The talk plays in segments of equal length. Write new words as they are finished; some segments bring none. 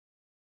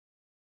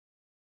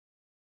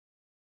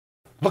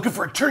Looking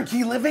for a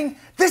turnkey living?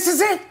 This is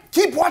it.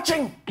 Keep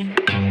watching.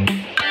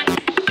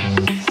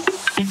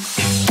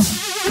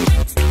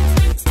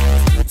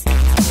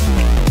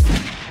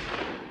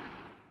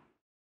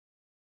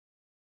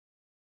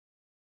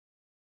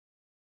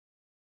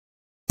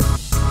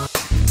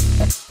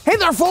 Hey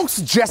there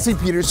folks, Jesse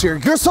Peters here,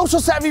 your social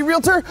savvy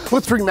realtor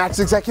with Max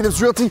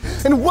Executives Realty,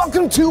 and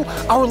welcome to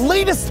our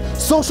latest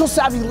social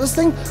savvy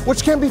listing,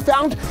 which can be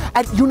found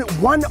at Unit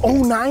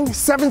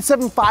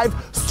 109775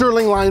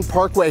 Sterling Lyon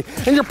Parkway.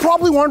 And you're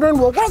probably wondering,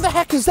 well, where the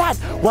heck is that?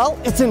 Well,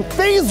 it's in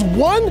phase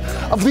 1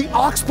 of the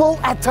Oxbow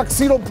at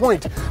Tuxedo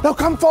Point. Now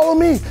come follow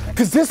me,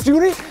 because this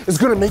unit is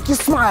gonna make you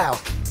smile.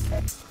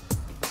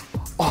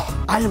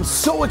 Oh, I am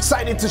so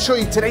excited to show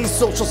you today's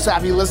social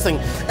savvy listing.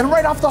 And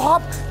right off the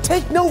hop,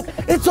 take note,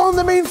 it's on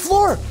the main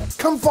floor.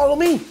 Come follow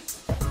me.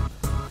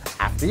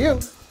 After you.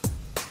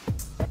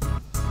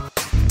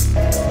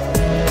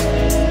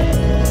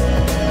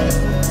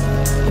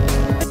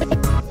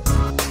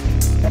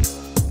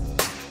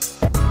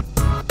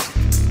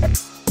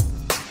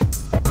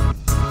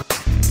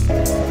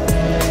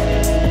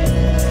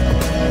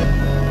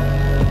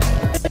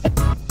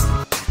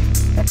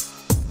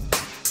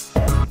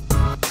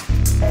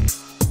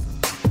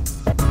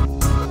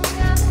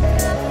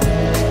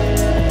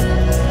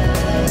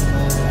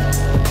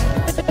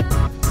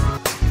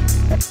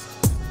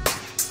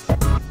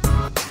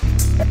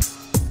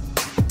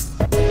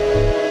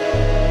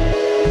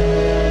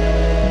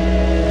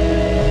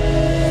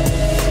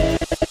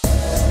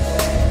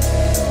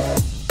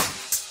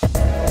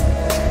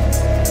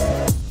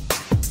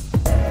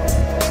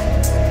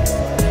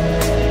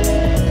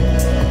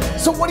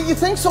 What do you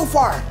think so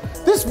far?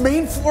 This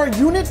main floor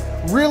unit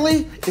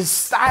really is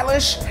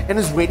stylish and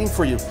is waiting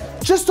for you.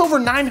 Just over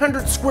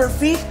 900 square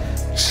feet.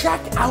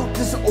 Check out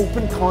this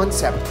open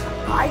concept.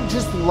 I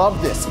just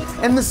love this.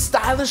 And the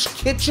stylish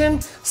kitchen,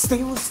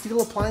 stainless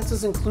steel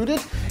appliances included.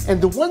 And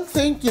the one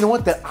thing, you know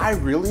what, that I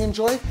really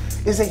enjoy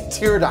is a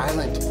tiered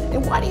island.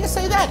 And why do you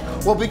say that?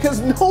 Well,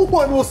 because no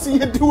one will see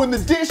you doing the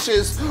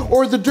dishes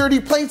or the dirty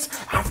plates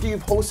after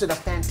you've hosted a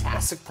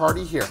fantastic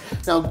party here.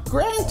 Now,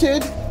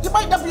 granted, you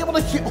might not be able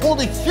to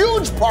hold a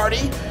huge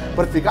party,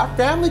 but if you got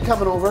family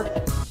coming over,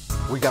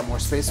 we got more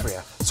space for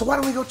you. So why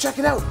don't we go check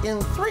it out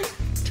in 3,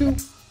 2,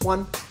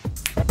 1.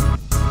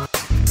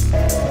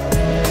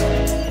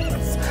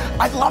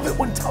 I love it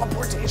when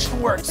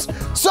teleportation works.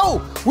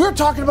 So, we're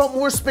talking about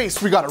more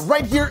space. We got it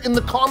right here in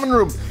the common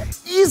room.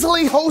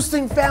 Easily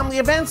hosting family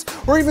events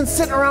or even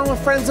sitting around with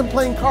friends and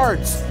playing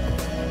cards.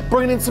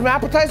 Bringing in some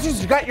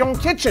appetizers, you got your own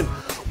kitchen.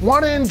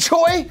 Want to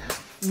enjoy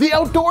the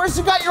outdoors,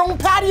 you got your own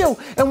patio.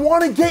 And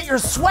want to get your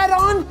sweat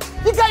on,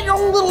 you got your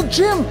own little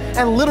gym.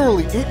 And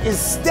literally, it is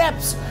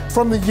steps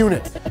from the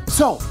unit.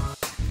 So,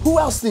 who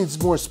else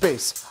needs more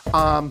space?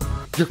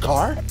 Your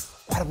car?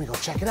 Why don't we go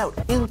check it out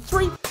in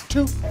 3,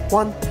 2,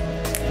 1.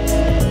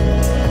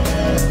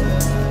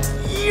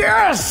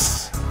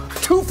 Yes!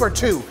 2 for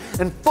 2.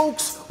 And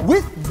folks,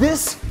 with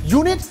this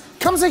unit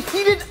comes a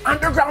heated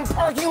underground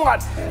parking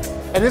lot.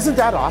 And isn't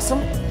that awesome?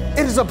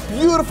 It is a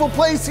beautiful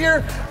place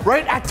here,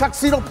 right at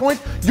Tuxedo Point.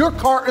 Your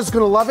car is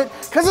gonna love it,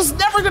 because it's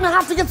never gonna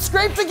have to get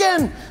scraped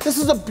again. This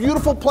is a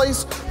beautiful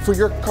place for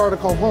your car to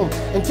call home.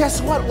 And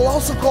guess what? We'll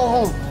also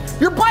call home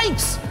your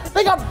bikes.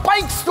 They got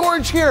bike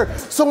storage here.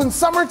 So in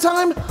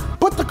summertime,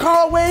 put the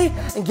car away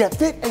and get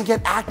fit and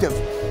get active.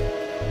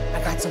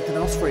 I got something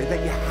else for you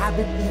that you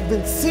haven't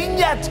even seen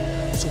yet.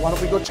 So why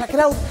don't we go check it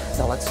out?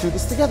 Now let's do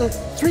this together.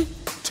 3,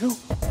 2,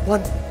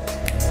 1.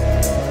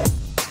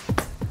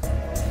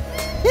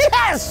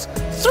 Yes!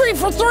 3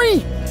 for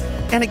 3!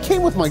 And it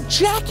came with my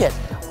jacket.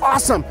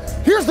 Awesome.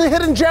 Here's the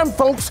hidden gem,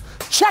 folks.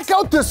 Check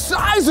out the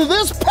size of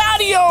this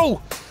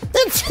patio.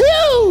 It's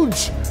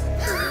huge!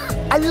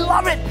 I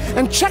love it.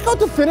 And check out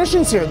the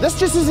finishings here. This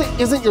just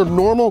isn't your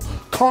normal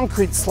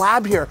concrete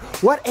slab here.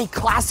 What a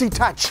classy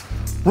touch.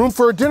 Room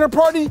for a dinner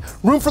party,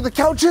 room for the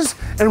couches,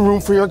 and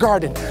room for your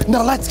garden.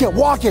 Now let's get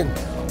walking.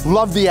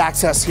 Love the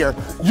access here.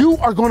 You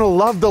are going to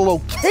love the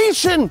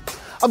location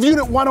of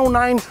Unit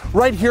 109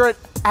 right here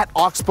at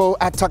Oxbow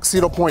at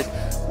Tuxedo Point.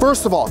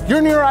 First of all,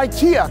 you're near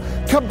Ikea,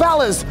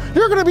 Cabela's.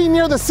 You're going to be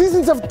near the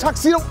Seasons of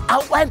Tuxedo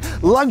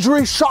Outlet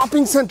Luxury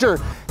Shopping Center.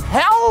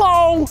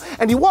 Hello!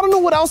 And you want to know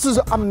what else is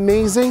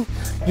amazing?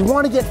 You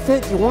want to get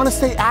fit, you want to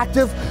stay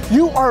active.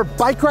 You are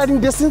bike riding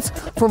distance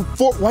from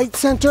Fort White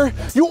Center.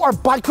 You are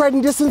bike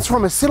riding distance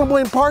from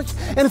Assiniboine Park.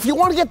 And if you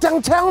want to get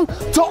downtown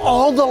to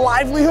all the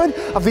livelihood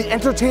of the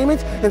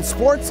entertainment and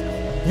sports,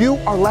 you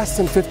are less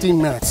than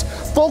 15 minutes.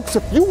 Folks,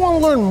 if you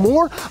want to learn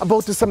more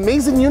about this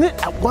amazing unit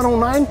at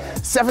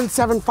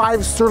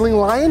 109775 Sterling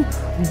Lyon,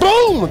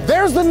 boom,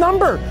 there's the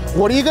number.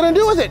 What are you going to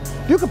do with it?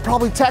 You could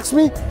probably text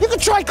me, you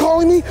could try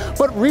calling me,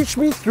 but reach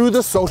me through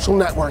the social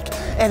network.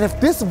 And if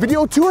this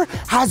video tour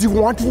has you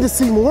wanting to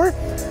see more,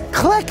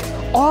 click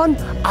on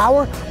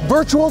our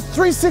virtual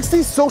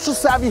 360 social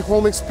savvy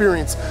home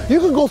experience. You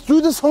can go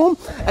through this home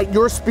at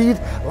your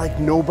speed like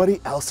nobody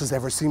else has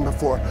ever seen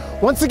before.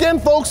 Once again,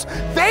 folks,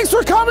 thanks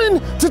for coming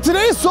to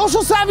today's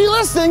social savvy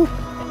listing.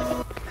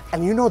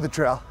 And you know the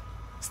drill.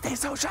 Stay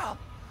social.